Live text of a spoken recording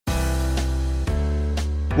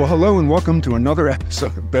Well, hello and welcome to another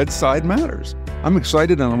episode of Bedside Matters. I'm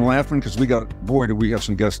excited and I'm laughing because do we have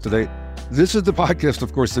some guests today. This is the podcast,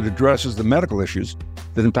 of course, that addresses the medical issues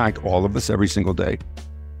that impact all of us every single day.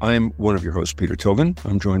 I am one of your hosts, Peter Tilden.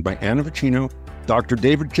 I'm joined by Anna Vicino, Dr.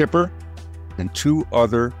 David Kipper, and two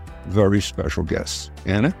other very special guests.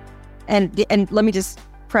 Anna? And let me just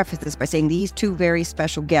preface this by saying these two very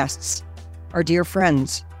special guests are dear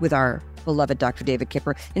friends with our beloved Dr. David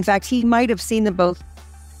Kipper. In fact, he might have seen them both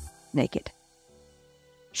naked.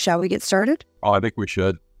 Shall we get started? Oh, I think we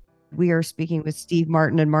should. We are speaking with Steve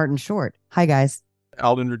Martin and Martin Short. Hi, guys.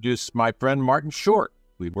 I'll introduce my friend Martin Short.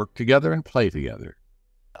 We work together and play together.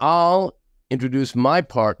 I'll introduce my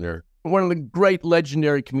partner, one of the great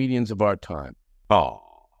legendary comedians of our time. Oh,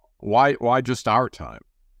 why just our time?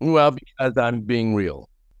 Well, because I'm being real.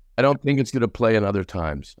 I don't think it's going to play in other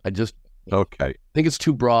times. I think it's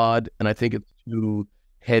too broad, and I think it's too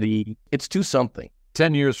heady. It's too something.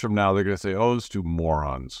 10 years from now, they're going to say, oh, those two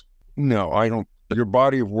morons. No, I don't. Your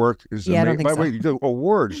body of work is amazing. I don't think By the so. way, you do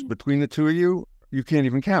awards between the two of you. You can't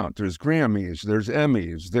even count. There's Grammys, there's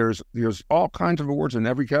Emmys, there's all kinds of awards in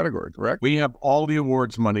every category, correct? We have all the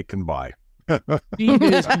awards money can buy. Steve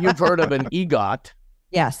you've heard of an EGOT.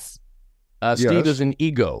 Yes. Steve Yes. is an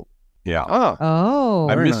ego. Yeah. Oh.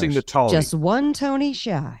 I'm very missing nice. the Tony. Just one Tony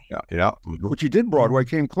shy. Yeah. What you did Broadway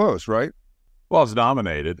came close, right? Well, it's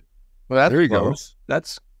nominated. Well, that's There you go. close.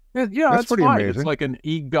 That's That's pretty fine. amazing. It's like an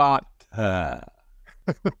EGOT.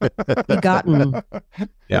 Begotten.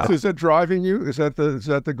 Yeah. Is that driving you? Is that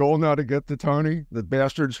the goal now to get the Tony? The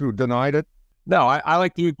bastards who denied it? No, I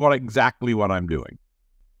like to do exactly what I'm doing.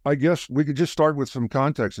 I guess we could just start with some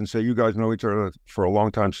context and say you guys know each other for a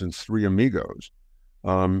long time, since Three Amigos,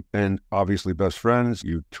 and obviously best friends.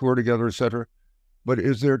 You tour together, etc. But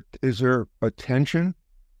is there a tension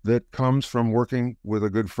that comes from working with a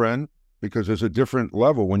good friend? Because there's a different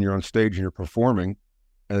level when you're on stage and you're performing,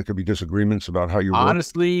 and there could be disagreements about how you work.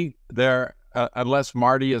 Honestly, unless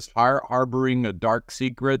Marty is harboring a dark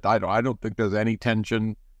secret, I don't think there's any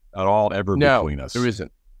tension at all ever between us. There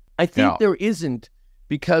isn't. I think Yeah. there isn't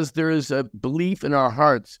because there is a belief in our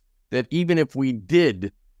hearts that even if we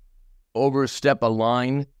did overstep a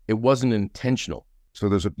line, it wasn't intentional. So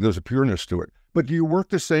there's a pureness to it. But do you work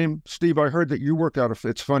the same, Steve? I heard that you work out of.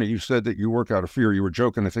 It's funny. You said that you work out of fear. You were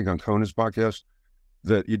joking, I think, on Conan's podcast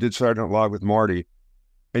that you did Saturday Night Live with Marty,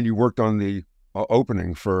 and you worked on the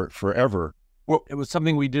opening for forever. Well, it was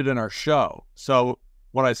something we did in our show. So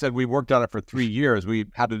when I said we worked on it for 3 years, we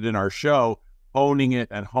had it in our show, honing it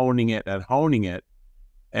and honing it and honing it.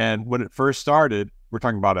 And when it first started, we're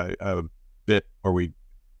talking about a bit where we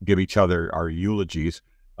give each other our eulogies.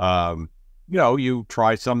 You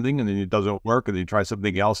try something and then it doesn't work, and then you try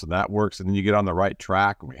something else and that works, and then you get on the right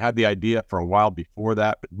track. We had the idea for a while before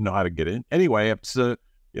that, but didn't know how to get in. Anyway, it's a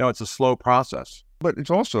slow process. But it's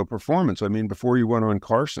also a performance. I mean, before you went on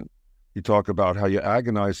Carson, you talk about how you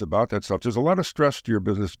agonized about that stuff. There's a lot of stress to your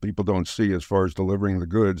business people don't see as far as delivering the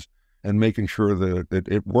goods and making sure that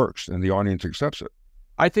it works and the audience accepts it.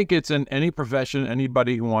 I think it's in any profession,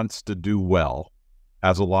 anybody who wants to do well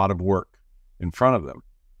has a lot of work in front of them.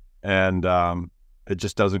 And it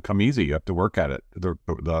just doesn't come easy. You have to work at it. The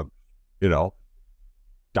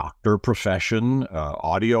doctor profession,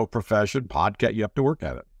 audio profession, podcast, you have to work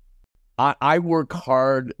at it. I work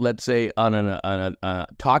hard, let's say, on a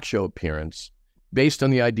talk show appearance based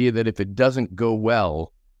on the idea that if it doesn't go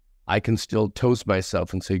well, I can still toast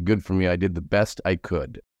myself and say, good for me, I did the best I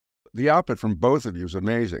could. The output from both of you is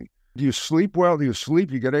amazing. Do you sleep well? Do you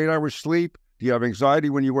sleep? You get 8 hours sleep? Do you have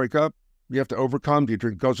anxiety when you wake up? You have to overcome? Do you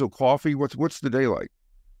drink guzzle coffee? What's the day like?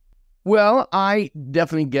 Well, I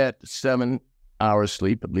definitely get 7 hours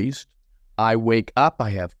sleep at least. I wake up,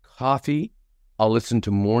 I have coffee, I'll listen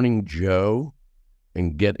to Morning Joe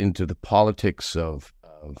and get into the politics of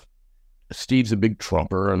Steve's a big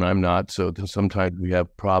Trumper and I'm not, so sometimes we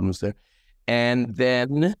have problems there. And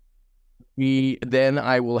then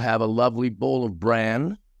I will have a lovely bowl of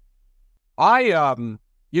bran.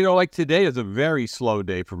 Like today is a very slow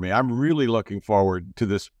day for me. I'm really looking forward to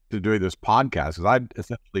doing this podcast because I've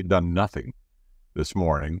essentially done nothing this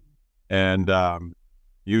morning. And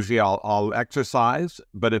usually I'll exercise,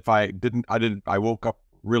 but if I woke up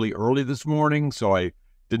really early this morning, so I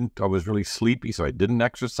was really sleepy, so I didn't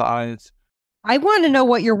exercise. I want to know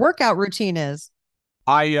what your workout routine is.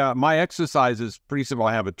 My exercise is pretty simple.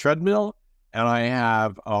 I have a treadmill and I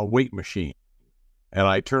have a weight machine, and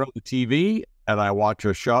I turn on the TV and I watch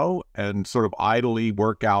a show and sort of idly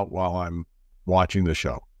work out while I'm watching the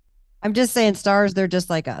show. I'm just saying, stars, they're just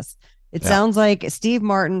like us. It sounds like Steve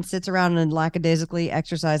Martin sits around and lackadaisically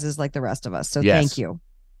exercises like the rest of us. So Yes. Thank you.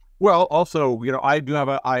 Well, also, I do have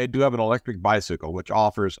an electric bicycle, which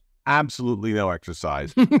offers absolutely no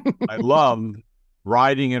exercise. I love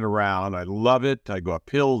riding it around. I love it. I go up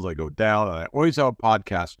hills, I go down, and I always have a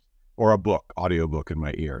podcast or a book, audiobook in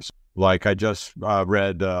my ears. Like I just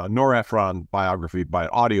read Nora Ephron biography by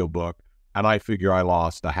audiobook, and I figure I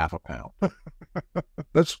lost a half a pound.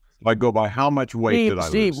 I go by how much weight did I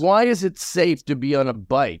Steve, lose. why is it safe to be on a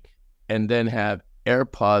bike and then have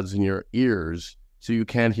AirPods in your ears so you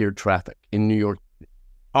can't hear traffic in New York?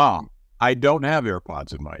 I don't have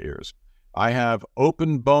AirPods in my ears. I have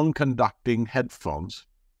open bone conducting headphones.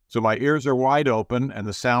 So my ears are wide open and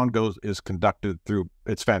the sound is conducted through.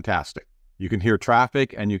 It's fantastic. You can hear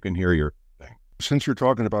traffic and you can hear your thing. Since you're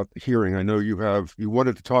talking about hearing, I know you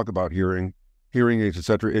wanted to talk about hearing aids,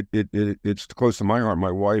 etc. It's close to my heart.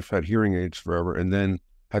 My wife had hearing aids forever and then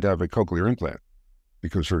had to have a cochlear implant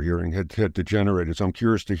because her hearing had degenerated. So I'm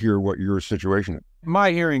curious to hear what your situation is.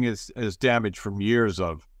 My hearing is damaged from years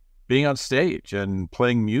of being on stage and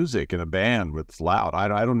playing music in a band with loud.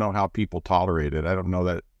 I don't know how people tolerate it. I don't know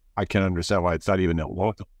that I can understand why it's not even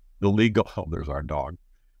illegal. Oh, there's our dog.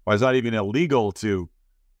 Why it's not even illegal to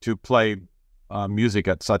play music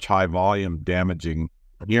at such high volume, damaging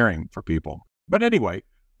hearing for people. But anyway,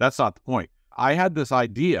 that's not the point. I had this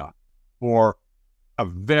idea for a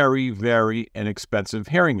very, very inexpensive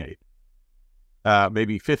hearing aid,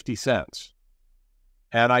 maybe 50 cents.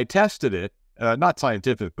 And I tested it, not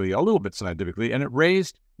scientifically, a little bit scientifically, and it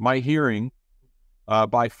raised my hearing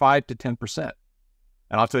by 5 to 10%.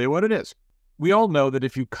 And I'll tell you what it is. We all know that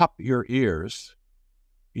if you cup your ears,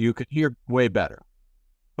 you can hear way better.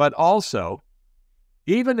 But also,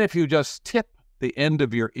 even if you just tip the end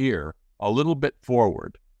of your ear a little bit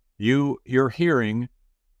forward, your hearing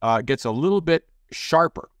gets a little bit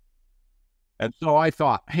sharper. And so I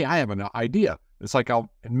thought, hey, I have an idea. It's like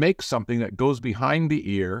I'll make something that goes behind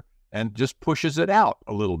the ear and just pushes it out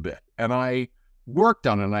a little bit. And I worked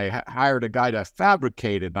on it, and I hired a guy to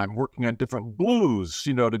fabricate it. And I'm working on different glues,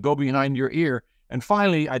 to go behind your ear. And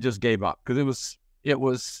finally, I just gave up because it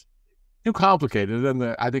was too complicated. And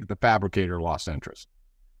I think the fabricator lost interest.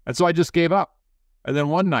 And so I just gave up. And then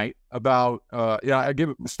one night, I gave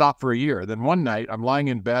it a stop for a year. Then one night, I'm lying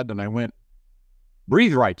in bed, and I went,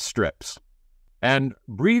 Breathe Right strips. And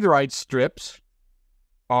Breathe Right strips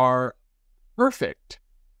are perfect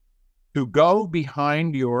to go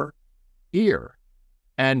behind your ear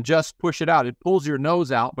and just push it out. It pulls your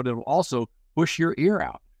nose out, but it'll also push your ear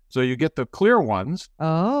out. So you get the clear ones.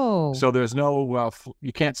 Oh. So there's no,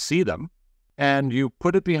 you can't see them. And you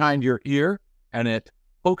put it behind your ear, and it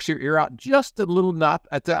pokes your ear out just a little enough.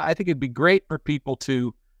 I think it'd be great for people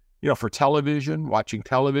to, for television, watching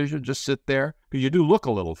television, just sit there, because you do look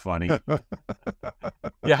a little funny.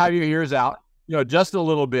 You have your ears out, just a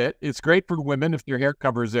little bit. It's great for women if their hair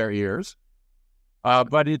covers their ears.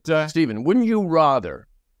 But Stephen, wouldn't you rather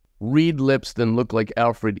read lips than look like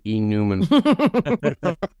Alfred E. Newman?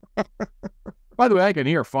 By the way, I can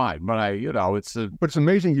hear fine, but it's. But it's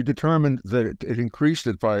amazing you determined that it increased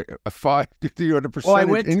it by a 5 to 300%. Well, I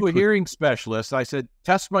went to a hearing specialist. I said,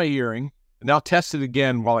 test my hearing, and now test it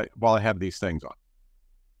again while I have these things on.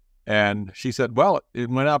 And she said, well, it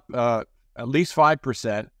went up at least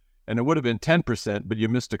 5%, and it would have been 10%, but you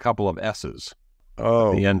missed a couple of S's.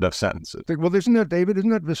 Oh, the end of sentences. Well, isn't that, David? Isn't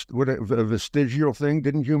that a vestigial thing?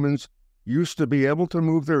 Didn't humans used to be able to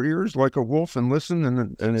move their ears like a wolf and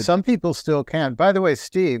listen? And some people still can. By the way,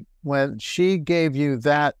 Steve, when she gave you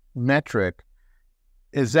that metric,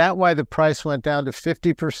 is that why the price went down to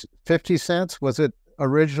 50 cents? Was it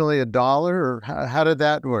originally $1, or how did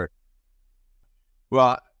that work?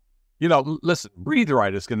 Well, listen, Breathe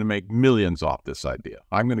Right is going to make millions off this idea.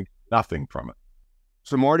 I'm going to get nothing from it.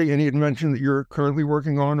 So, Marty, any invention that you're currently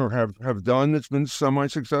working on or have done that's been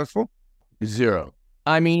semi-successful? Zero.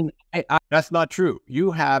 I mean, that's not true. You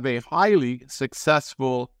have a highly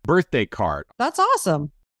successful birthday card. That's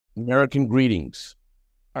awesome. American greetings.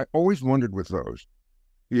 I always wondered with those.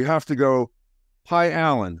 You have to go, hi,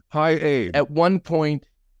 Alan. Hi, Abe. At one point,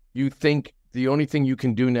 you think the only thing you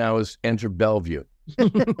can do now is enter Bellevue.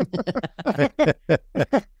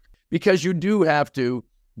 Because you do have to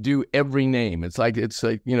do every name. It's like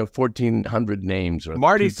 1,400 names. Or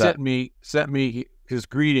Marty sent me his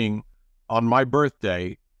greeting on my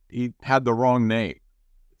birthday. He had the wrong name.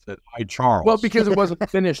 It said, hi, Charles. Well, because it wasn't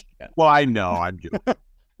finished yet. Well, I know. I'm joking.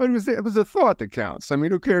 But it was a thought that counts. I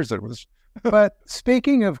mean, who cares that it was? But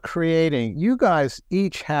speaking of creating, you guys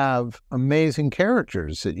each have amazing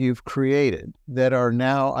characters that you've created that are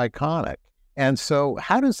now iconic. And so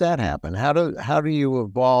how does that happen? How do you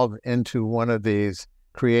evolve into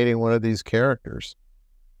creating one of these characters?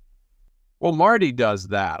 Well, Marty does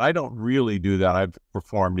that. I don't really do that. I've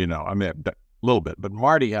performed, I mean, a little bit, but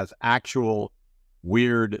Marty has actual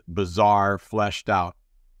weird, bizarre, fleshed out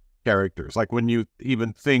characters. Like when you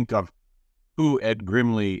even think of who Ed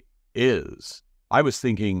Grimley is, I was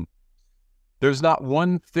thinking there's not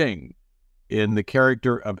one thing in the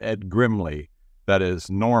character of Ed Grimley that is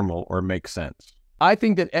normal or makes sense. I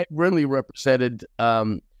think that Ed Grimley represented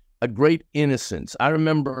a great innocence. I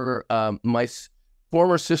remember my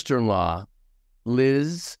former sister-in-law,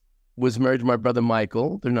 Liz, was married to my brother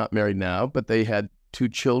Michael. They're not married now, but they had 2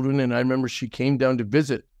 children. And I remember she came down to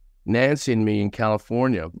visit Nancy and me in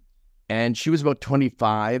California. And she was about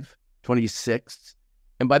 25, 26.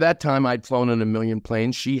 And by that time, I'd flown on a million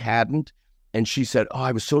planes. She hadn't. And she said, oh,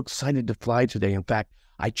 I was so excited to fly today. In fact,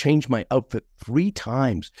 I changed my outfit 3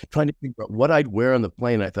 times, trying to figure out what I'd wear on the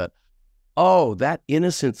plane. I thought, oh, that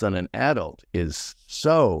innocence on an adult is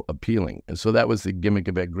so appealing. And so that was the gimmick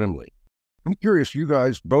of Ed Grimley. I'm curious, you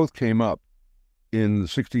guys both came up in the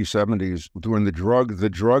 60s, 70s during the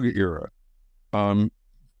drug era.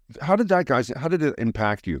 How did it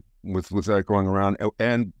impact you with that going around?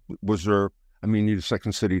 And was there, I mean, you did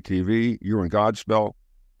Second City TV, you were in Godspell.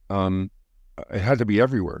 It had to be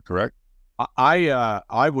everywhere, correct?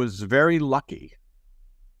 I was very lucky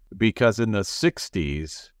because in the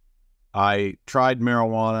 60s, I tried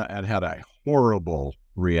marijuana and had a horrible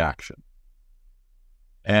reaction.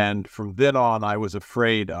 And from then on, I was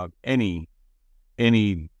afraid of any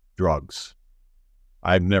drugs.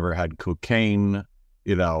 I've never had cocaine,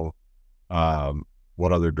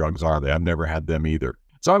 what other drugs are they? I've never had them either.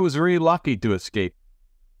 So I was very lucky to escape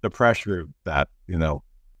the pressure of that,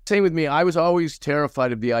 Same with me. I was always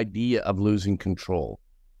terrified of the idea of losing control.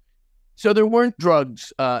 So there weren't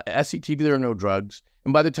drugs. SCTV, there are no drugs.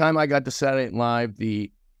 And by the time I got to Saturday Night Live,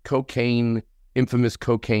 the infamous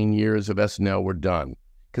cocaine years of SNL were done.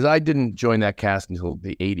 Because I didn't join that cast until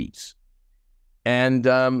the 80s. And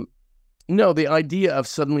no, the idea of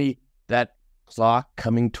suddenly that clock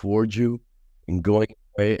coming towards you and going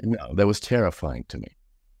away, no, that was terrifying to me.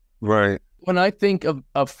 Right. When I think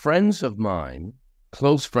of friends of mine,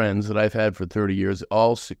 close friends that I've had for 30 years,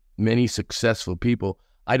 many successful people,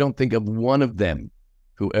 I don't think of one of them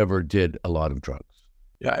who ever did a lot of drugs.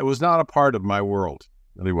 Yeah, it was not a part of my world.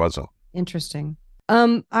 It really wasn't. Interesting.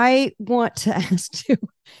 I want to ask you,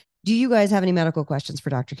 do you guys have any medical questions for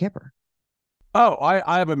Dr. Kipper? Oh,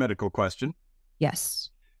 I have a medical question. Yes.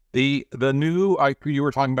 The new, you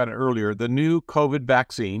were talking about it earlier, the new COVID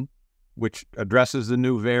vaccine, which addresses the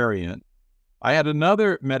new variant. I had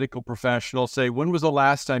another medical professional say, when was the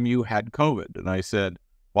last time you had COVID? And I said,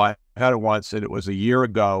 well, I had it once, and it was a year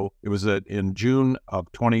ago. It was in June of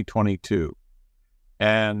 2022.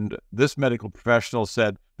 And this medical professional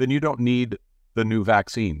said, then you don't need the new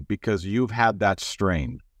vaccine because you've had that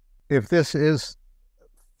strain. If this is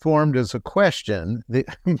formed as a question,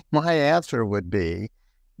 my answer would be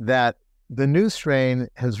that the new strain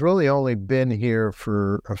has really only been here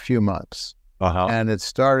for a few months. And it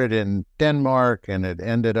started in Denmark and it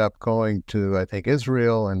ended up going to, I think,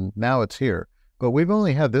 Israel, and now it's here. But we've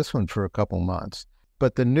only had this one for a couple months.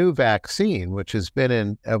 But the new vaccine, which has been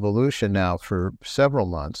in evolution now for several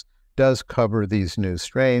months, does cover these new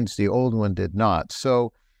strains. The old one did not.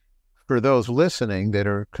 So for those listening that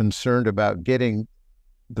are concerned about getting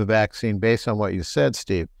the vaccine, based on what you said,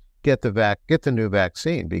 Steve, get the new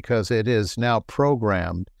vaccine, because it is now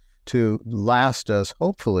programmed to last us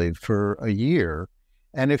hopefully for a year.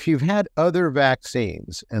 And if you've had other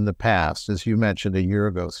vaccines in the past, as you mentioned a year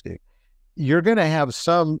ago, Steve, you're going to have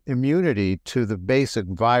some immunity to the basic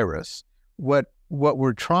virus. What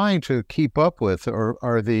we're trying to keep up with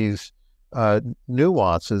are these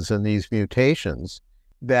nuances and these mutations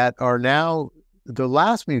that are now, the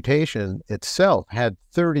last mutation itself had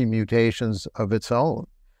 30 mutations of its own.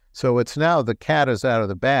 So it's now the cat is out of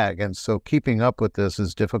the bag. And so keeping up with this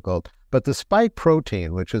is difficult. But the spike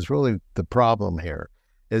protein, which is really the problem here,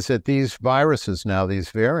 is that these viruses now, these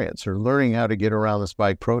variants, are learning how to get around the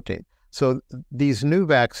spike protein. So these new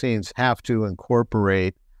vaccines have to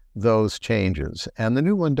incorporate those changes, and the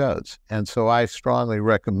new one does. And so I strongly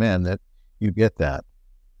recommend that you get that.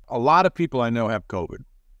 A lot of people I know have COVID.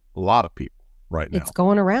 A lot of people right now. It's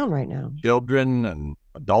going around right now. Children and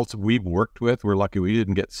adults we've worked with, we're lucky we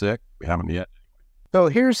didn't get sick. We haven't yet. So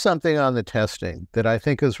here's something on the testing that I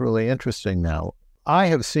think is really interesting now. I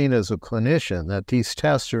have seen as a clinician that these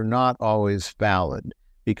tests are not always valid,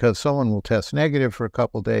 because someone will test negative for a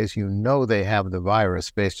couple of days. You know they have the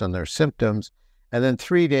virus based on their symptoms. And then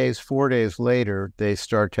 3 days, 4 days later, they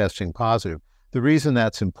start testing positive. The reason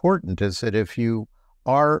that's important is that if you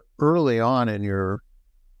are early on in your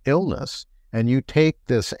illness and you take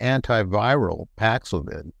this antiviral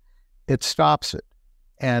Paxlovid, it stops it.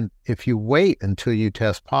 And if you wait until you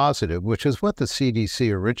test positive, which is what the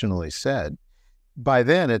CDC originally said, by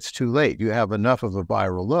then it's too late. You have enough of a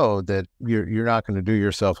viral load that you're not going to do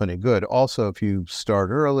yourself any good. Also, if you start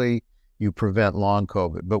early, you prevent long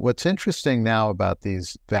COVID. But what's interesting now about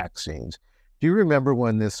these vaccines, do you remember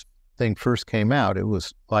when this thing first came out? It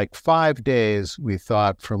was like 5 days, we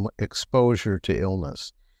thought, from exposure to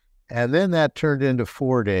illness. And then that turned into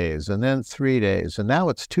 4 days, and then 3 days, and now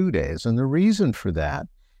it's 2 days. And the reason for that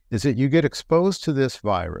is that you get exposed to this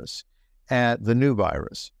virus, and the new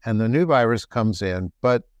virus comes in,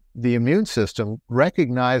 but the immune system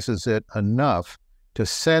recognizes it enough to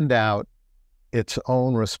send out its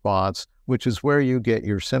own response, which is where you get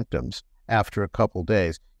your symptoms after a couple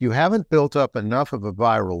days. You haven't built up enough of a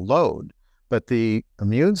viral load, but the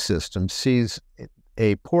immune system sees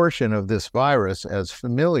a portion of this virus as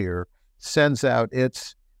familiar, sends out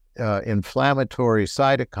its inflammatory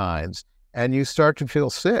cytokines, and you start to feel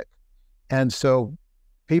sick. And so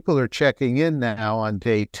people are checking in now on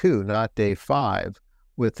day 2, not day 5,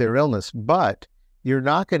 with their illness, but you're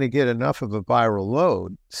not going to get enough of a viral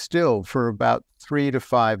load still for about 3 to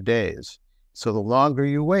 5 days. So the longer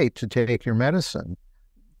you wait to take your medicine,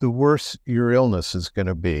 the worse your illness is going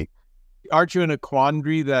to be. Aren't you in a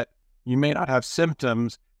quandary that you may not have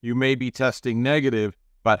symptoms, you may be testing negative,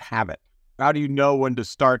 but have it? How do you know when to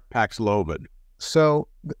start Paxlovid? So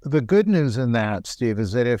the good news in that, Steve,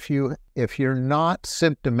 is that if you're not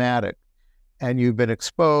symptomatic and you've been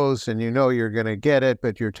exposed and you know you're going to get it,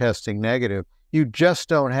 but you're testing negative, you just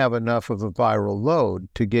don't have enough of a viral load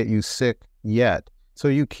to get you sick yet. So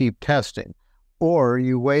you keep testing. Or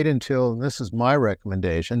you wait until, and this is my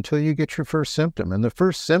recommendation, until you get your first symptom. And the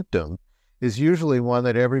first symptom is usually one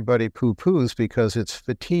that everybody poo-poos because it's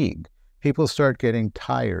fatigue. People start getting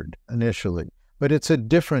tired initially, but it's a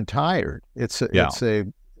different tired. It's a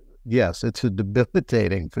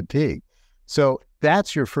debilitating fatigue. So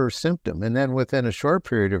that's your first symptom. And then within a short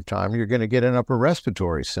period of time, you're going to get an upper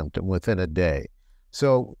respiratory symptom within a day.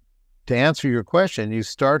 So to answer your question, you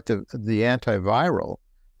start the antiviral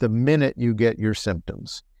the minute you get your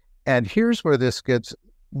symptoms. And here's where this gets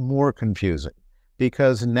more confusing,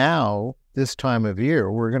 because now, this time of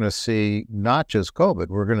year, we're going to see not just COVID,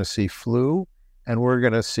 we're going to see flu, and we're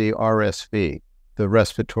going to see RSV, the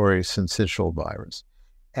respiratory syncytial virus.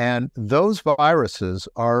 And those viruses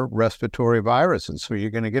are respiratory viruses, so you're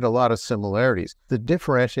going to get a lot of similarities. The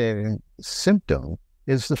differentiating symptom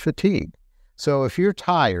is the fatigue. So if you're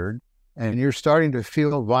tired and you're starting to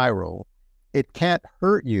feel viral, it can't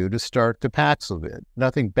hurt you to start the Paxlovid.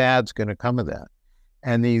 Nothing bad's going to come of that.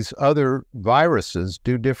 And these other viruses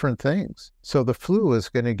do different things. So the flu is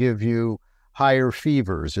going to give you higher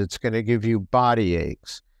fevers. It's going to give you body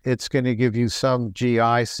aches. It's going to give you some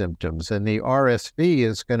GI symptoms. And the RSV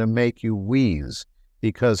is going to make you wheeze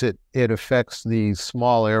because it affects the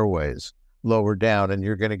small airways lower down, and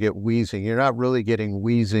you're going to get wheezing. You're not really getting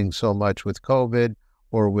wheezing so much with COVID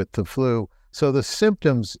or with the flu. So the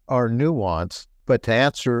symptoms are nuanced. But to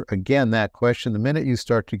answer, again, that question, the minute you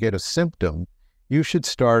start to get a symptom, you should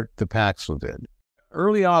start the Paxlovid.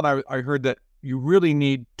 Early on, I heard that you really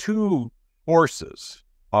need 2 courses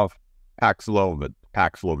of Paxlovid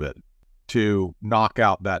to knock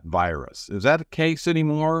out that virus. Is that the case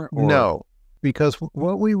anymore? Or? No, because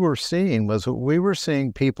what we were seeing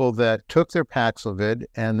people that took their Paxlovid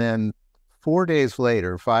and then 4 days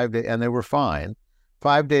later, 5 days, and they were fine.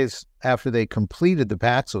 5 days after they completed the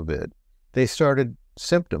Paxlovid, they started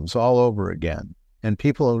symptoms all over again. And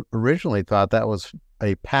people originally thought that was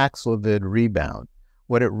a Paxlovid rebound.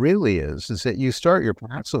 What it really is that you start your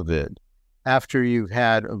Paxlovid after you've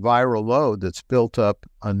had a viral load that's built up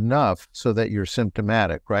enough so that you're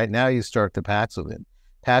symptomatic. Right now you start the Paxlovid.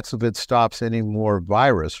 Paxlovid stops any more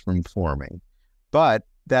virus from forming. But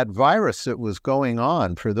that virus that was going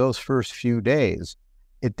on for those first few days,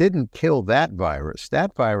 it didn't kill that virus.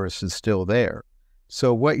 That virus is still there.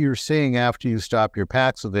 So what you're seeing after you stop your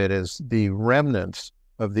Paxlovid is the remnants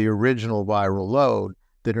of the original viral load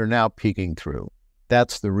that are now peeking through.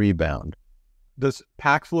 That's the rebound. Does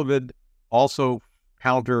Paxlovid also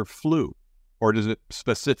counter flu, or does it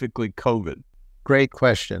specifically COVID? Great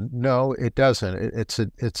question. No, it doesn't. It's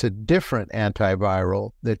a different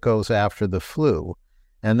antiviral that goes after the flu,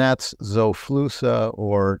 and that's Xofluza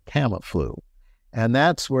or Tamiflu. And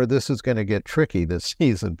that's where this is going to get tricky this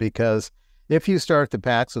season, because if you start the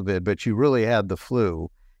Paxlovid, but you really had the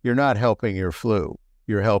flu, you're not helping your flu.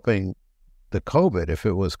 You're helping the COVID if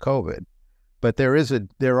it was COVID. But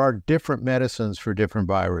there are different medicines for different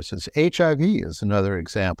viruses. HIV is another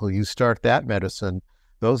example. You start that medicine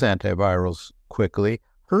those antivirals quickly.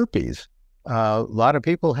 Herpes. A lot of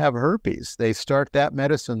people have herpes. They start that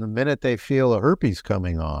medicine the minute they feel a herpes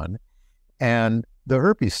coming on, and the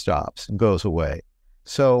herpes stops and goes away.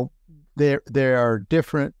 So there are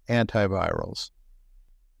different antivirals.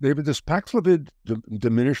 David, does Paxlovid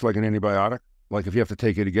diminish like an antibiotic? Like if you have to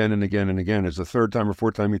take it again and again and again, is the third time or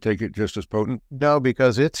fourth time you take it just as potent? No,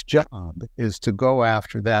 because its job is to go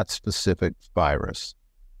after that specific virus.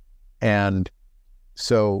 And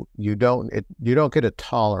so you don't get a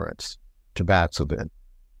tolerance to Paxlovid.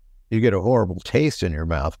 You get a horrible taste in your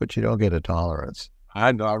mouth, but you don't get a tolerance.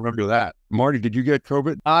 I know, I remember that. Marty, did you get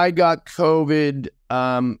COVID? I got COVID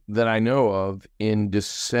that I know of in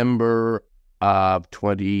December of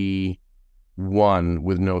 21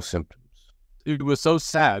 with no symptoms. It was so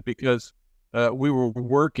sad because we were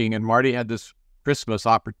working and Marty had this Christmas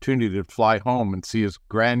opportunity to fly home and see his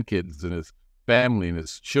grandkids and his family and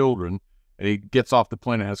his children. And he gets off the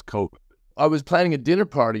plane and has COVID. I was planning a dinner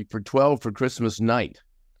party for 12 for Christmas night.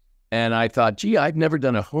 And I thought, gee, I've never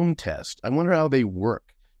done a home test. I wonder how they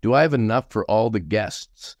work. Do I have enough for all the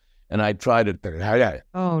guests? And I tried it.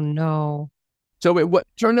 Oh, no. So it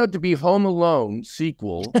turned out to be Home Alone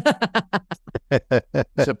sequel,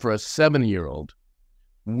 except for a 7-year-old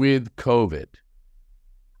with COVID.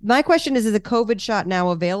 My question is the COVID shot now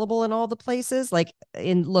available in all the places, like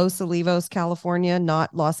in Los Olivos, California,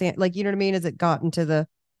 not Los Angeles? Like, you know what I mean? Has it gotten to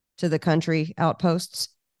the country outposts?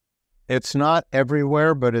 It's not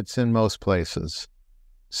everywhere, but it's in most places.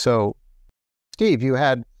 So, Steve, you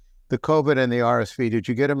had the COVID and the RSV. Did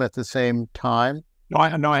you get them at the same time? No,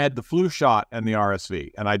 I had the flu shot and the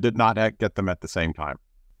RSV, and I did not get them at the same time.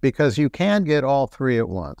 Because you can get all three at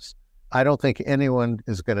once. I don't think anyone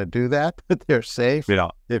is going to do that, but they're safe. Yeah.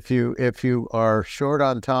 If you are short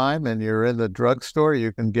on time and you're in the drugstore,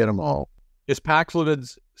 you can get them all. Is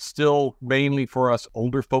Paxlovid still mainly for us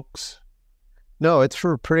older folks? No, it's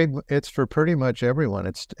for pretty much everyone.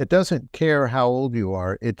 It doesn't care how old you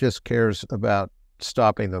are. It just cares about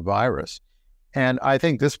stopping the virus. And I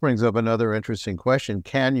think this brings up another interesting question.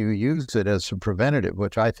 Can you use it as a preventative?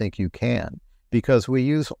 Which I think you can, because we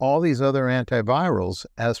use all these other antivirals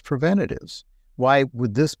as preventatives. Why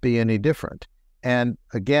would this be any different? And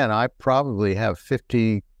again, I probably have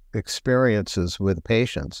 50 experiences with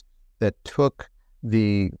patients that took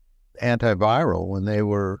the antiviral when they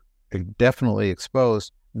were definitely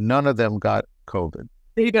exposed. None of them got COVID.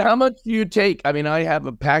 David, how much do you take? I mean, I have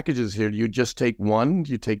packages here. Do you just take one?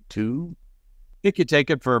 Do you take two? I think you take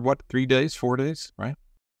it for, 3 days, 4 days, right?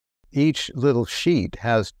 Each little sheet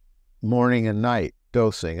has morning and night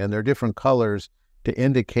dosing, and they're different colors to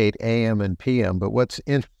indicate AM and PM, but what's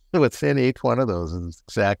in each one of those is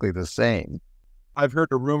exactly the same. I've heard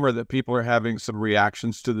a rumor that people are having some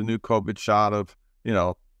reactions to the new COVID shot of,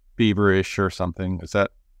 feverish or something. Is that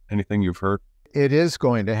anything you've heard? It is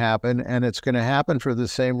going to happen, and it's going to happen for the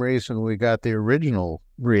same reason we got the original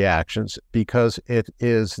reactions, because it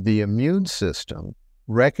is the immune system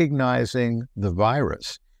recognizing the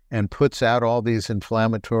virus and puts out all these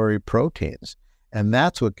inflammatory proteins. And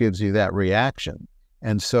that's what gives you that reaction.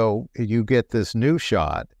 And so you get this new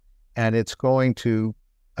shot, and it's going to,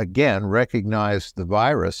 again, recognize the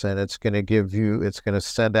virus, and it's going to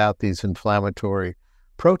send out these inflammatory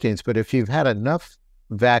proteins. But if you've had enough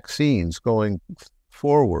vaccines going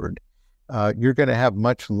forward, you're going to have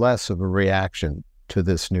much less of a reaction to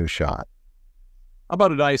this new shot. How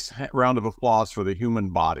about a nice round of applause for the human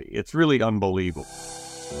body? It's really unbelievable.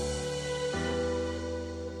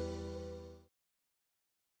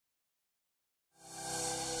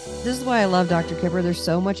 This is why I love Dr. Kipper. There's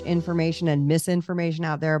so much information and misinformation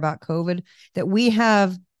out there about COVID that we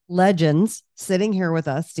have legends sitting here with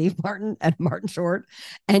us, Steve Martin and Martin Short,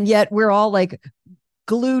 and yet we're all like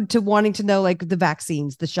glued to wanting to know like the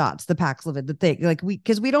vaccines, the shots, the Paxlovid, the thing, like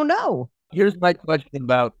because we don't know. Here's my question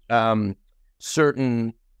about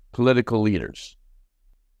certain political leaders.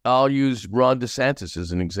 I'll use Ron DeSantis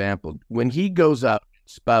as an example. When he goes out,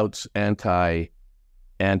 spouts anti,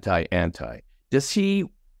 is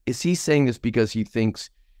he saying this because he thinks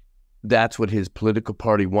that's what his political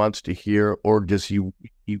party wants to hear, or does he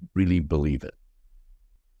really believe it?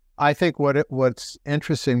 I think what's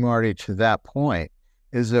interesting, Marty, to that point,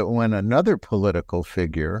 is that when another political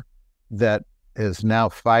figure that is now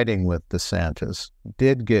fighting with DeSantis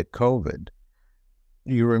did get COVID,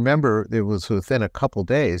 you remember it was within a couple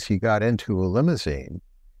days he got into a limousine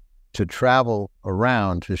to travel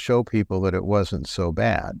around to show people that it wasn't so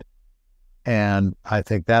bad. And I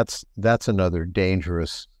think that's another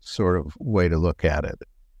dangerous sort of way to look at it.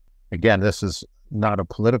 Again, this is not a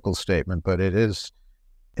political statement, but it's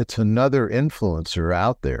another influencer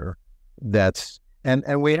out there that's And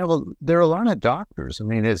we have there are a lot of doctors. I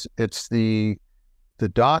mean, it's the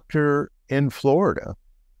doctor in Florida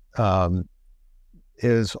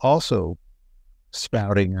is also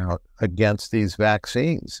spouting out against these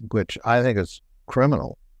vaccines, which I think is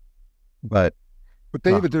criminal. But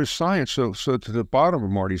David, there's science. So to the bottom of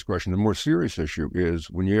Marty's question, the more serious issue is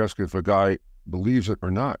when you ask if a guy believes it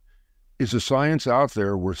or not, is the science out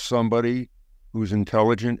there where somebody who's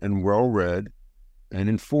intelligent and well-read and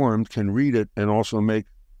informed can read it and also make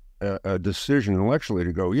a decision intellectually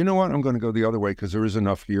to go, you know what, I'm going to go the other way because there is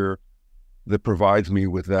enough here that provides me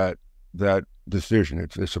with that decision.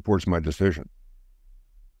 It supports my decision.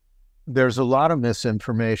 There's a lot of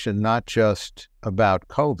misinformation, not just about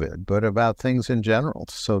COVID, but about things in general.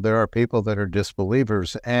 So there are people that are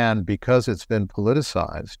disbelievers, and because it's been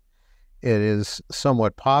politicized, it is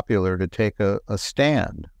somewhat popular to take a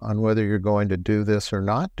stand on whether you're going to do this or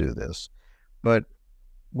not do this. But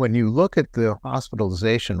when you look at the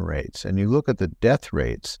hospitalization rates and you look at the death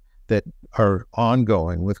rates that are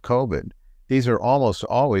ongoing with COVID, these are almost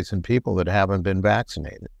always in people that haven't been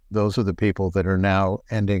vaccinated. Those are the people that are now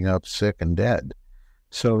ending up sick and dead.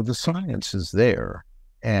 So the science is there,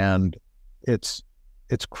 and it's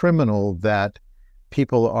criminal that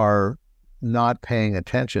people are not paying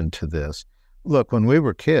attention to this. Look, when we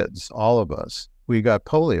were kids, all of us, we got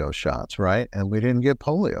polio shots, right? And we didn't get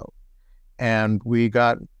polio. And we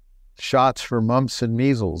got shots for mumps and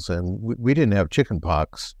measles, and we didn't have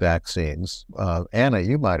chickenpox vaccines. Anna,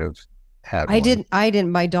 you might have had one. I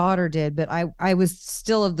didn't. My daughter did, but I was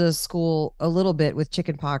still of the school a little bit with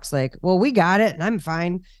chickenpox. Like, well, we got it and I'm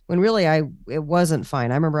fine. When really it wasn't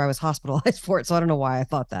fine. I remember I was hospitalized for it, so I don't know why I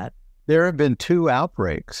thought that. There have been 2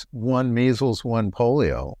 outbreaks, one measles, one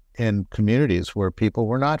polio, in communities where people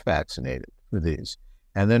were not vaccinated for these.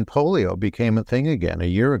 And then polio became a thing again a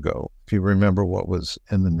year ago, if you remember what was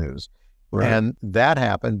in the news. Right. And that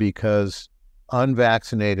happened because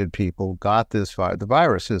unvaccinated people got this virus. The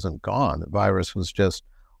virus isn't gone. The virus was just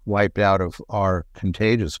wiped out of our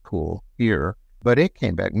contagious pool here, but it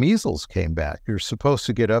came back. Measles came back. You're supposed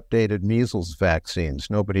to get updated measles vaccines.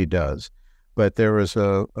 Nobody does. But there was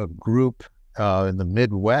a group in the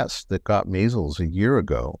Midwest that got measles a year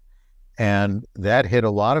ago, and that hit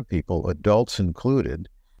a lot of people, adults included,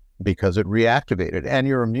 because it reactivated. And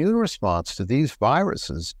your immune response to these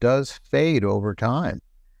viruses does fade over time.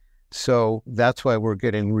 So that's why we're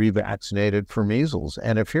getting revaccinated for measles.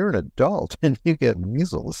 And if you're an adult and you get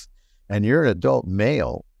measles and you're an adult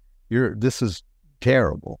male, this is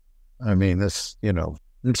terrible. I mean, this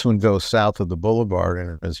one goes south of the boulevard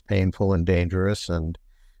and is painful and dangerous. And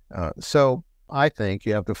so I think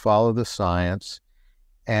you have to follow the science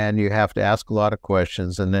and you have to ask a lot of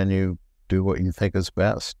questions, and then you do what you think is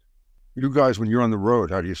best. You guys, when you're on the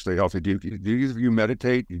road, how do you stay healthy? Do you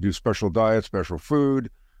meditate? You do special diet, special food?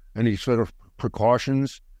 Any sort of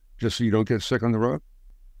precautions just so you don't get sick on the road?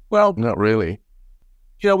 Well, not really.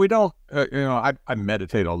 We don't. I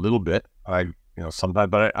meditate a little bit.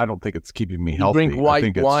 Sometimes, but I don't think it's keeping me healthy. Drink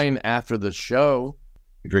white wine after the show.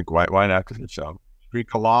 You drink white wine after the show.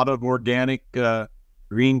 Drink a lot of organic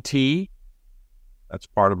green tea. That's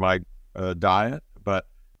part of my diet. But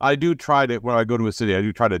I do try to, when I go to a city, I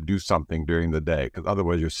do try to do something during the day, because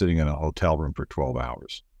otherwise you're sitting in a hotel room for 12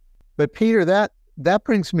 hours. But Peter, that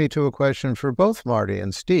brings me to a question for both Marty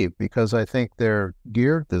and Steve, because I think they're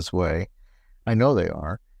geared this way. I know they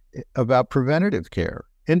are, about preventative care,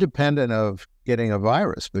 independent of getting a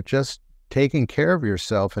virus, but just taking care of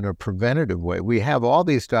yourself in a preventative way. We have all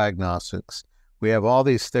these diagnostics. We have all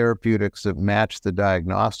these therapeutics that match the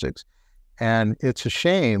diagnostics. And it's a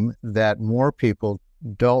shame that more people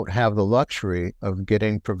don't have the luxury of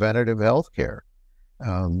getting preventative health care.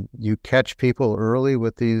 You catch people early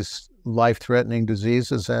with these life-threatening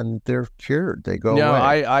diseases and they're cured. They go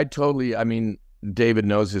away. I totally, David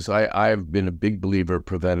knows this. I've been a big believer of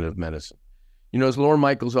preventative medicine. As Lauren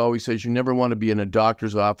Michaels always says, you never want to be in a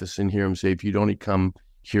doctor's office and hear him say, if you'd only come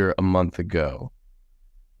here a month ago.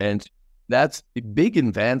 And that's a big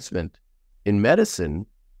advancement in medicine,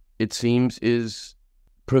 it seems, is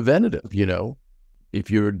preventative. If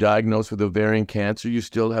you're diagnosed with ovarian cancer, you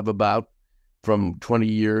still have about, from 20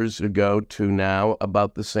 years ago to now,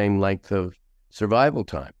 about the same length of survival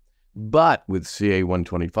time. But with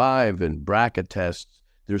CA-125 and BRCA tests,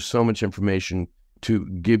 there's so much information to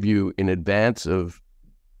give you in advance of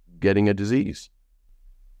getting a disease.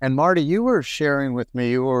 And Marty, you were sharing with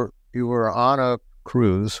me, you were on a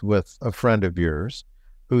cruise with a friend of yours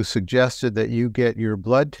who suggested that you get your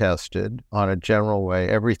blood tested on a general way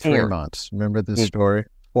every 3 months. Remember this story?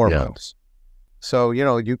 4 months. So,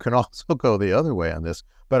 you can also go the other way on this,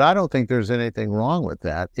 but I don't think there's anything wrong with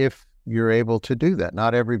that. If you're able to do that.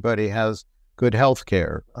 Not everybody has good health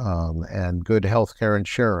care and good health care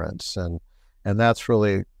insurance. And that's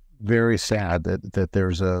really very sad that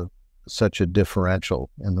there's such a differential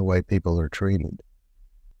in the way people are treated.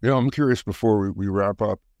 Yeah, I'm curious before we wrap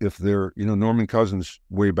up if Norman Cousins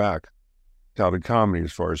way back touted comedy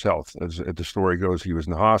as far as health. As the story goes, he was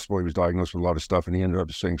in the hospital, he was diagnosed with a lot of stuff, and he ended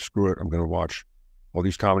up saying, screw it, I'm going to watch all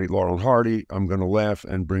these comedy, Laurel and Hardy, I'm going to laugh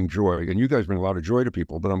and bring joy. And you guys bring a lot of joy to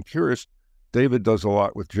people, but I'm curious, David does a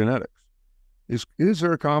lot with genetics. Is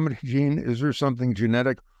there a comedy gene? Is there something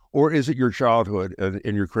genetic? Or is it your childhood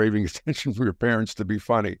and you're craving attention from your parents to be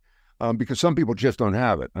funny? Because some people just don't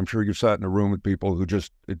have it. I'm sure you've sat in a room with people who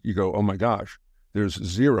you go, oh my gosh, there's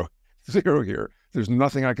zero here. There's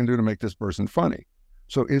nothing I can do to make this person funny.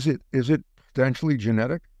 So is it potentially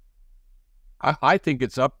genetic? I think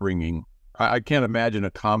it's upbringing. I can't imagine a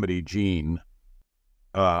comedy gene.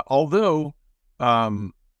 Although, I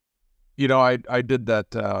did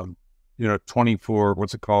that, 24,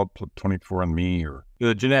 what's it called? 24andMe or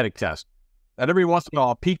the genetic test. And every once in a while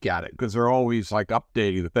I'll peek at it because they're always like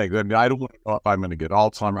updating the thing. I mean, I don't want to know if I'm going to get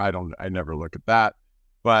Alzheimer's. I never look at that.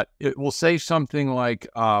 But it will say something like,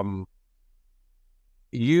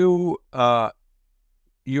 your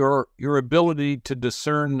ability to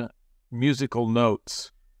discern musical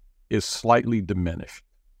notes is slightly diminished.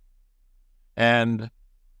 And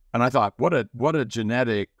I thought, what a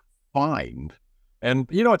genetic find. And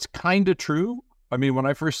it's kind of true. I mean, when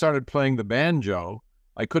I first started playing the banjo,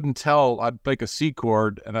 I couldn't tell. I'd make a C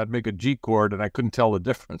chord and I'd make a G chord, and I couldn't tell the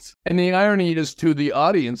difference. And the irony is, to the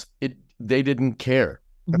audience, they didn't care.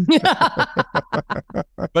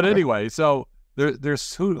 But anyway, so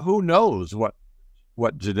there's who knows what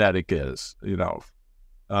genetic is?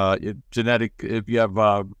 Genetic. If you have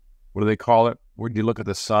what do they call it? Where you look at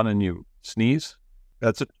the sun and you sneeze?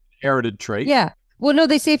 That's an inherited trait. Yeah. Well, no,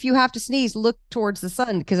 they say if you have to sneeze, look towards the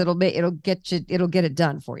sun because it'll get it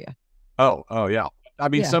done for you. Oh yeah. I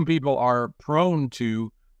mean, Some people are prone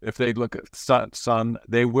to, if they look at sun,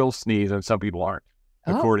 they will sneeze, and some people aren't.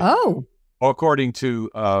 According to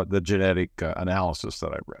the genetic analysis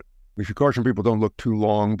that I read. We should caution people, don't look too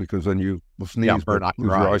long because then you will sneeze, but lose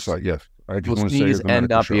your eyesight. Yes, I just want to say it and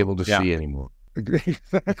not be able to see anymore.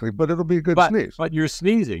 Exactly, but it'll be a good sneeze. But your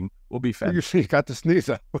sneezing will be fast. You got to sneeze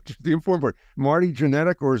out, which is the important part. Marty,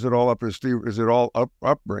 genetic, or is it all up to Steve? Is it all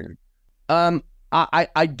upbringing?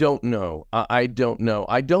 I don't know. I don't know.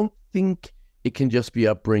 I don't think it can just be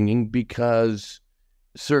upbringing because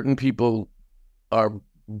certain people are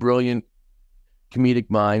brilliant comedic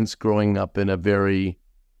minds growing up in a very,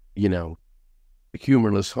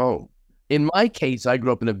 humorless home. In my case, I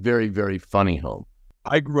grew up in a very, very funny home.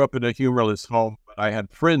 I grew up in a humorless home, but I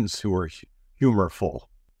had friends who were humorful.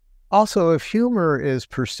 Also, if humor is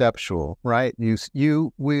perceptual, right?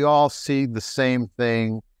 We all see the same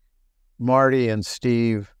thing. Marty and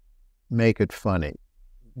Steve make it funny.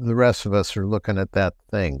 The rest of us are looking at that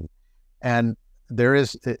thing. And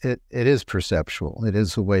it is perceptual. It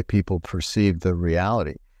is the way people perceive the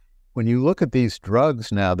reality. When you look at these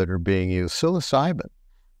drugs now that are being used, psilocybin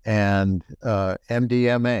and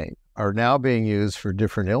MDMA are now being used for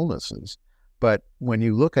different illnesses. But when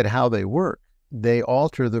you look at how they work, they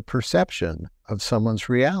alter the perception of someone's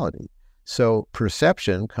reality. So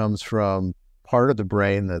perception comes from part of the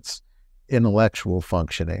brain that's intellectual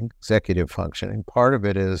functioning, executive functioning. Part of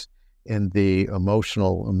it is in the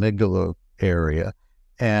emotional amygdala area,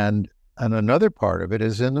 and another part of it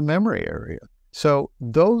is in the memory area. So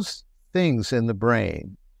those things in the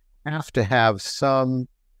brain have to have some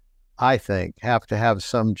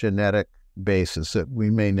genetic basis that we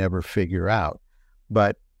may never figure out.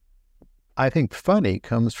 But I think funny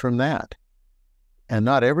comes from that. And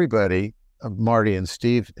not everybody, Marty and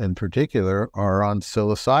Steve in particular, are on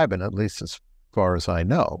psilocybin, at least as far as I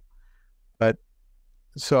know. But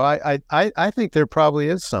so I think there probably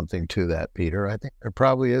is something to that, Peter. I think there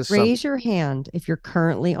probably is. Raise your hand if you're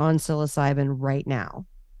currently on psilocybin right now.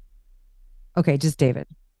 Okay, just David.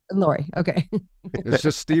 And Lori. Okay. It's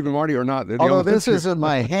just Steve and Marty or not. Although this isn't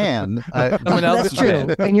my hand. That's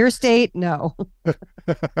true. In your state, no.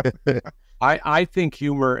 I think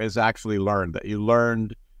humor is actually learned. That you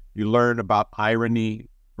learn about irony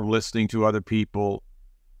from listening to other people,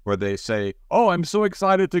 where they say, "Oh, I'm so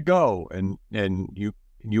excited to go," and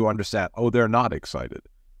you understand, oh, they're not excited,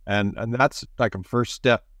 and that's like a first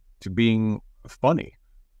step to being funny.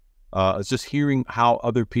 It's just hearing how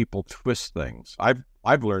other people twist things.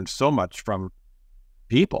 I've learned so much from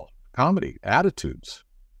people, comedy, attitudes.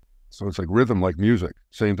 So it's like rhythm, like music.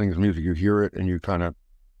 Same thing as music. You hear it and you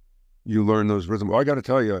learn those rhythms. Well, I got to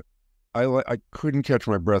tell you, I couldn't catch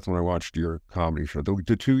my breath when I watched your comedy show.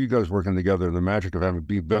 The two of you guys working together, the magic of having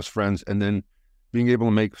be best friends, and then being able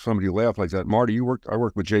to make somebody laugh like that. Marty, I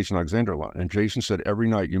worked with Jason Alexander a lot, and Jason said every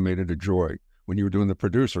night you made it a joy when you were doing the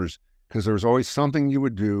producers, because there was always something you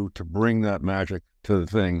would do to bring that magic to the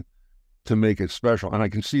thing to make it special. And I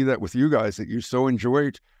can see that with you guys, that you so enjoy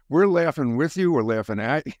it. We're laughing with you, we're laughing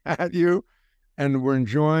at you, and we're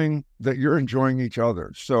enjoying that you're enjoying each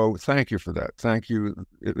other. So thank you for that. Thank you.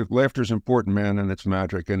 Laughter is important, man, and it's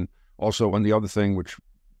magic. And also on the other thing, which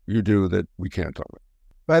you do that we can't talk about.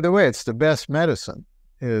 By the way, it's the best medicine,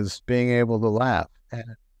 is being able to laugh.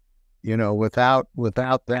 And, you know, without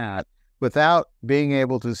that, without being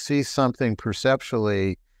able to see something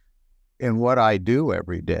perceptually in what I do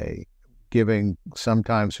every day, giving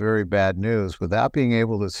sometimes very bad news, without being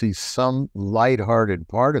able to see some lighthearted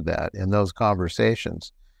part of that in those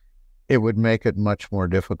conversations, it would make it much more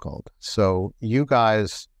difficult. So you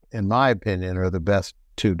guys, in my opinion, are the best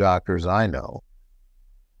two doctors I know.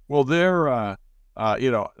 Well,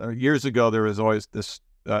 years ago, there was always this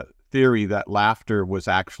theory that laughter was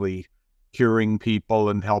actually curing people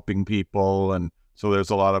and helping people. And so there's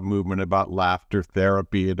a lot of movement about laughter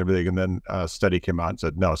therapy and everything. And then a study came out and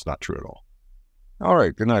said, no, it's not true at all. All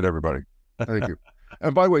right. Good night, everybody. Thank you.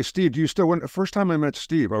 And by the way, Steve, the first time I met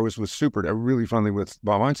Steve, I was with Super, really friendly with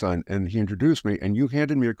Bob Einstein, and he introduced me, and you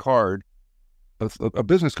handed me a card, a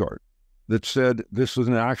business card, that said this was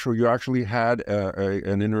you actually had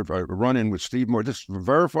a run-in with Steve Martin. This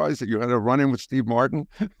verifies that you had a run-in with Steve Martin.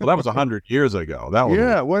 Well, that was 100 years ago.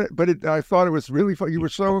 I thought it was really fun. You were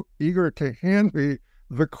so eager to hand me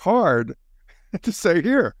the card to say,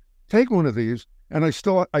 here, take one of these. And I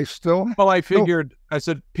still. Well, I figured, I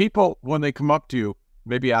said, people, when they come up to you,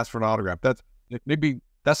 maybe ask for an autograph. That's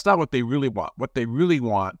not what they really want. What they really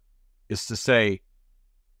want is to say,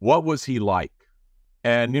 what was he like?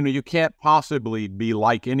 And, you can't possibly be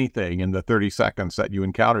like anything in the 30 seconds that you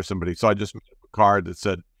encounter somebody. So I just made a card that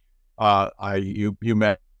said, you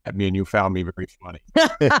met me and you found me very funny.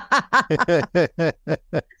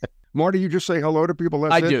 Marty, you just say hello to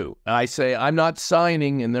people? I do. I say, I'm not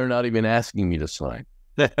signing, and they're not even asking me to sign.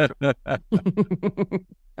 I'm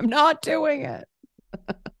not doing it.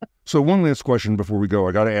 So one last question before we go.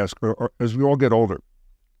 I got to ask, as we all get older,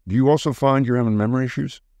 do you also find you're having memory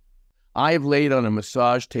issues? I have laid on a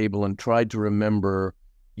massage table and tried to remember,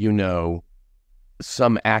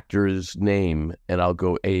 some actor's name, and I'll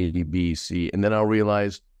go A, B, C, and then I'll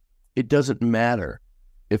realize it doesn't matter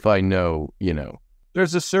if I know.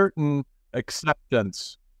 There's a certain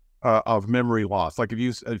acceptance of memory loss. Like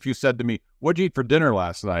if you said to me, "What'd you eat for dinner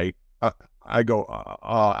last night?" I go,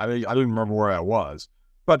 I don't remember where I was.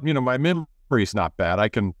 But my memory's not bad.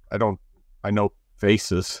 I know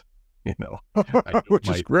faces. Which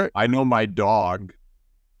is great. I know my dog.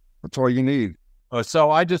 That's all you need. So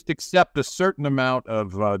I just accept a certain amount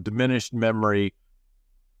of diminished memory,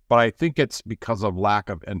 but I think it's because of lack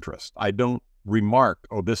of interest. I don't remark,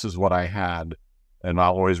 "Oh, this is what I had, and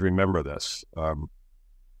I'll always remember this."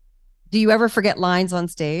 Do you ever forget lines on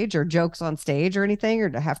stage or jokes on stage or anything,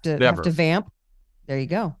 or have to vamp? There you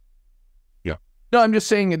go. Yeah. No, I'm just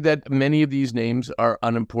saying that many of these names are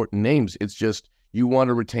unimportant names. It's just you want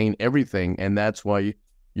to retain everything, and that's why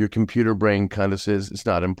your computer brain kind of says it's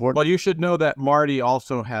not important. Well, you should know that Marty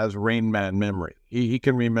also has Rain Man memory. He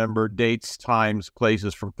can remember dates, times,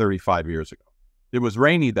 places from 35 years ago. It was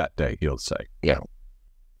rainy that day, he'll say. Yeah.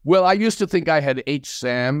 Well, I used to think I had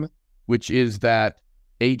HSAM, which is that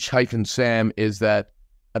H-Sam is that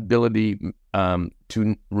ability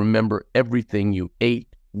to remember everything you ate,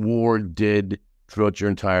 wore, did throughout your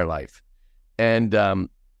entire life. And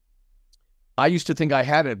I used to think I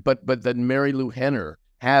had it, but then Mary Lou Henner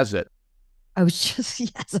has it. I was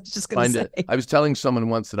just going to say. I was telling someone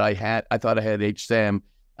once that I thought I had HSAM.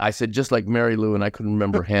 I said, just like Mary Lou, and I couldn't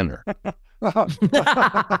remember Henner. But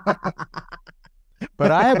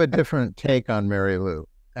I have a different take on Mary Lou.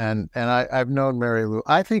 And I've known Mary Lou.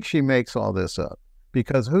 I think she makes all this up,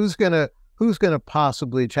 because who's gonna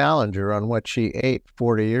possibly challenge her on what she ate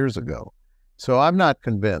 40 years ago? So I'm not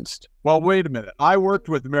convinced. Well, wait a minute. I worked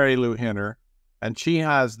with Mary Lou Henner, and she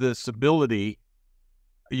has this ability.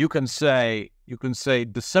 You can say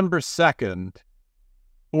December 2nd,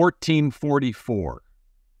 1444,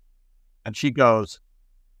 and she goes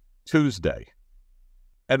Tuesday.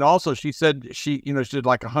 And also, she said she did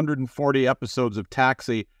like 140 episodes of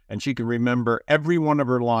Taxi, and she can remember every one of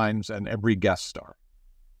her lines and every guest star.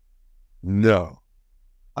 No.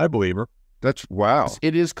 I believe her. That's wow.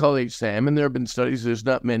 It is called HSAM, and there have been studies. There's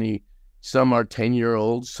not many. Some are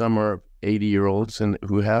 10-year-olds, some are 80-year-olds, and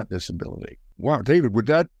who have this ability. Wow, David,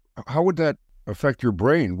 how would that affect your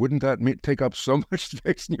brain? Wouldn't that take up so much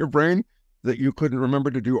space in your brain that you couldn't remember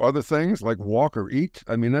to do other things like walk or eat?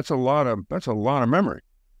 I mean, that's a lot of memory.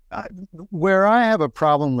 Where I have a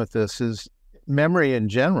problem with this is memory in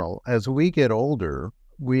general. As we get older,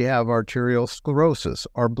 we have arterial sclerosis.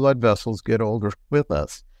 Our blood vessels get older with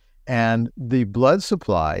us. And the blood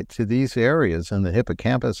supply to these areas in the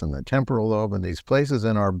hippocampus and the temporal lobe and these places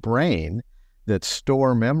in our brain that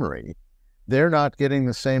store memory, they're not getting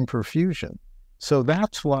the same perfusion. So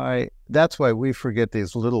that's why we forget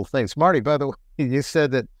these little things. Marty, by the way, you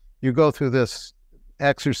said that you go through this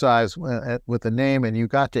exercise with a name and you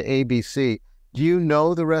got to ABC. Do you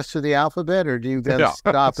know the rest of the alphabet, or do you then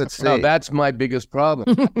stop at C? No, that's my biggest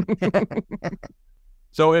problem.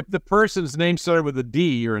 So if the person's name started with a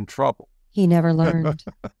D, you're in trouble. He never learned.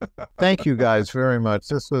 Thank you guys very much.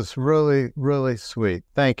 This was really, really sweet.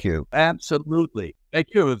 Thank you. Absolutely. Thank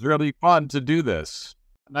you. It was really fun to do this.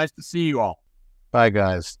 Nice to see you all. Bye,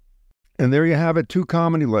 guys. And there you have it, two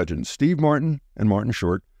comedy legends, Steve Martin and Martin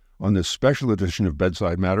Short, on this special edition of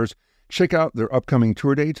Bedside Matters. Check out their upcoming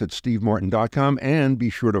tour dates at stevemartin.com, and be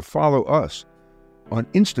sure to follow us on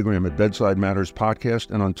Instagram at Bedside Matters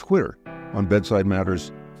Podcast and on Twitter on Bedside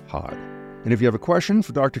Matters Pod. And if you have a question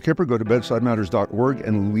for Dr. Kipper, go to bedsidematters.org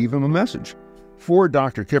and leave him a message. For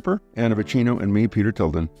Dr. Kipper, Anna Vicino, and me, Peter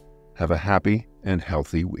Tilden, have a happy and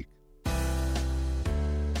healthy week.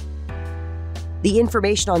 The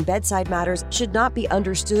information on Bedside Matters should not be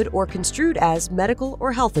understood or construed as medical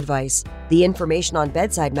or health advice. The information on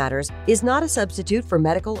Bedside Matters is not a substitute for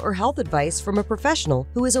medical or health advice from a professional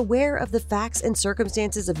who is aware of the facts and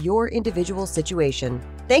circumstances of your individual situation.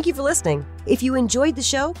 Thank you for listening. If you enjoyed the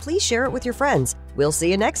show, please share it with your friends. We'll see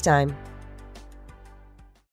you next time.